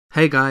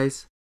Hey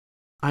guys,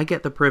 I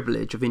get the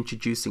privilege of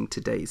introducing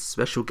today's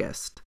special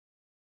guest.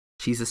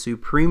 She's a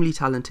supremely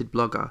talented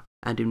blogger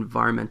and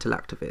environmental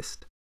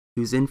activist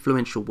whose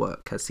influential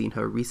work has seen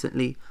her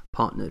recently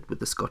partnered with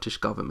the Scottish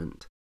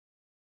Government.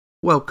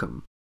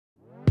 Welcome,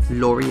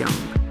 Laura Young.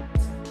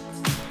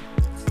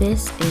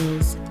 This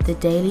is The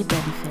Daily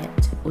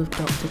Benefit with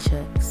Dr.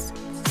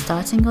 Chooks,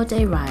 starting your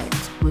day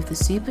right with the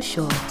super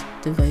short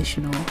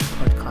devotional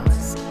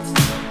podcast.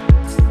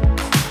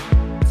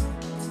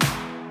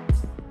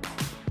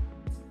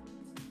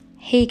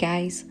 Hey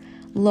guys,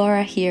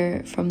 Laura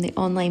here from the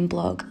online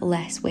blog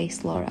Less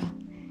Waste Laura.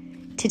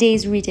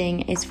 Today's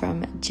reading is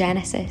from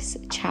Genesis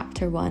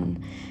chapter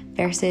 1,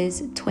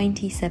 verses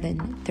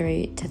 27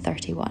 through to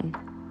 31.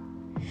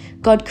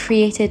 God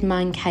created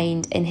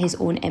mankind in his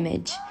own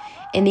image.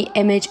 In the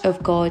image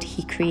of God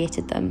he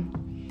created them.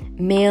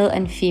 Male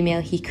and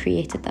female he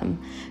created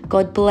them.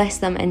 God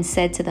blessed them and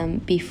said to them,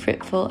 "Be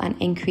fruitful and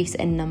increase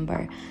in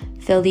number.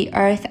 Fill the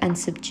earth and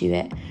subdue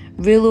it.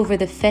 Rule over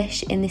the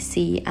fish in the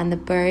sea and the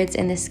birds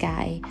in the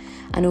sky,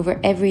 and over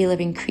every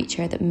living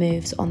creature that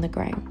moves on the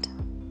ground."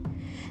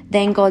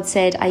 Then God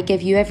said, "I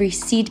give you every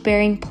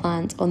seed-bearing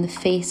plant on the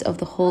face of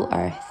the whole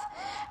earth,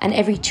 and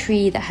every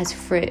tree that has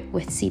fruit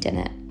with seed in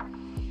it.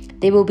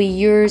 They will be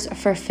yours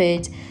for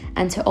food,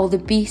 and to all the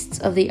beasts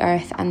of the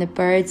earth and the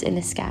birds in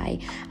the sky,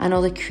 and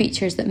all the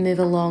creatures that move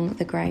along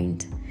the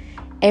ground.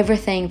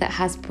 Everything that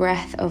has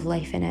breath of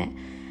life in it,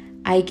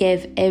 I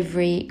give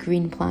every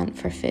green plant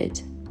for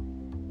food."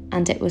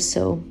 And it was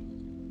so.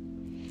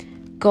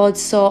 God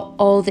saw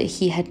all that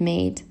he had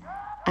made,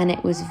 and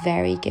it was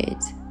very good.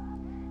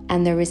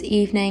 And there was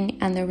evening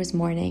and there was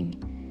morning,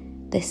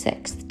 the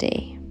sixth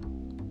day.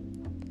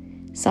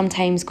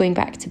 Sometimes going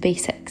back to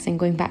basics and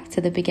going back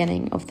to the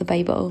beginning of the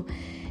Bible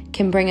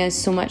can bring us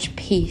so much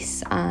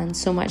peace and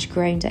so much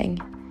grounding.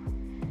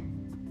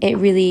 It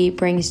really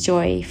brings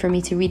joy for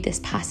me to read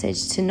this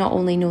passage, to not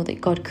only know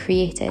that God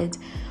created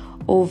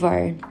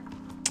over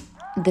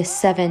the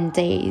 7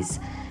 days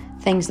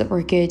things that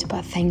were good,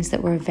 but things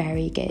that were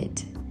very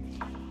good.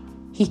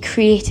 He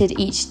created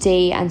each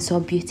day and saw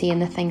beauty in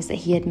the things that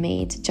he had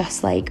made,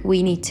 just like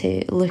we need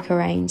to look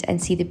around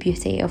and see the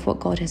beauty of what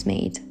God has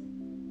made.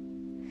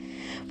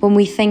 When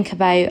we think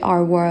about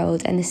our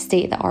world and the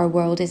state that our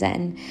world is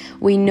in,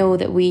 we know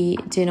that we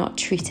do not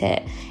treat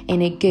it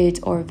in a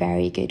good or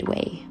very good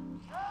way.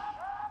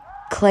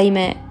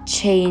 Climate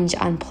change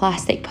and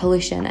plastic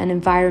pollution and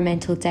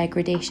environmental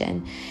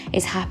degradation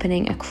is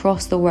happening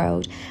across the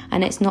world,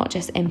 and it's not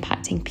just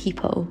impacting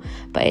people,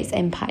 but it's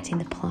impacting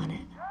the planet.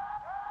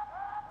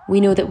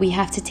 We know that we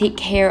have to take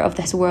care of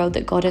this world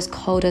that God has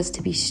called us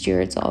to be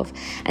stewards of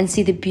and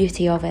see the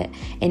beauty of it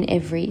in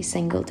every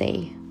single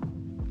day.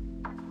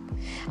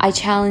 I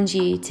challenge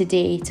you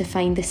today to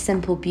find the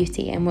simple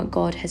beauty in what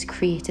God has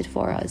created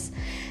for us,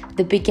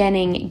 the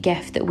beginning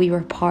gift that we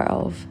were part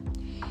of.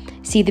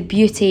 See the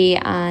beauty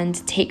and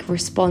take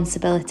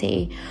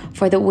responsibility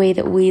for the way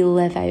that we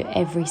live out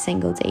every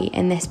single day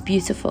in this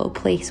beautiful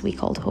place we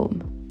called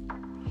home.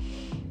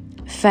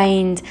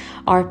 Find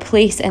our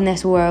place in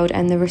this world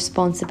and the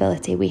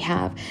responsibility we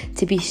have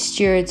to be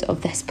stewards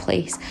of this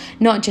place,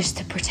 not just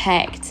to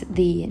protect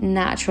the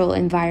natural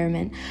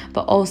environment,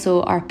 but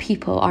also our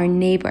people, our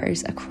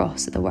neighbours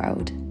across the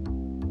world.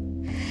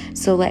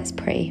 So let's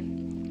pray.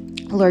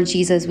 Lord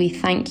Jesus, we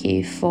thank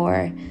you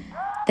for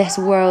this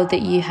world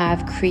that you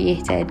have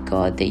created,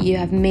 God, that you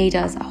have made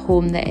us a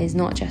home that is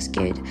not just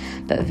good,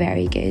 but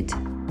very good.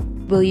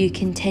 Will you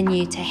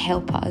continue to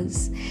help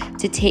us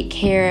to take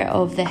care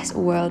of this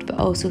world, but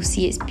also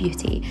see its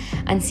beauty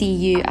and see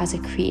you as a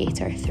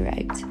creator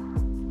throughout?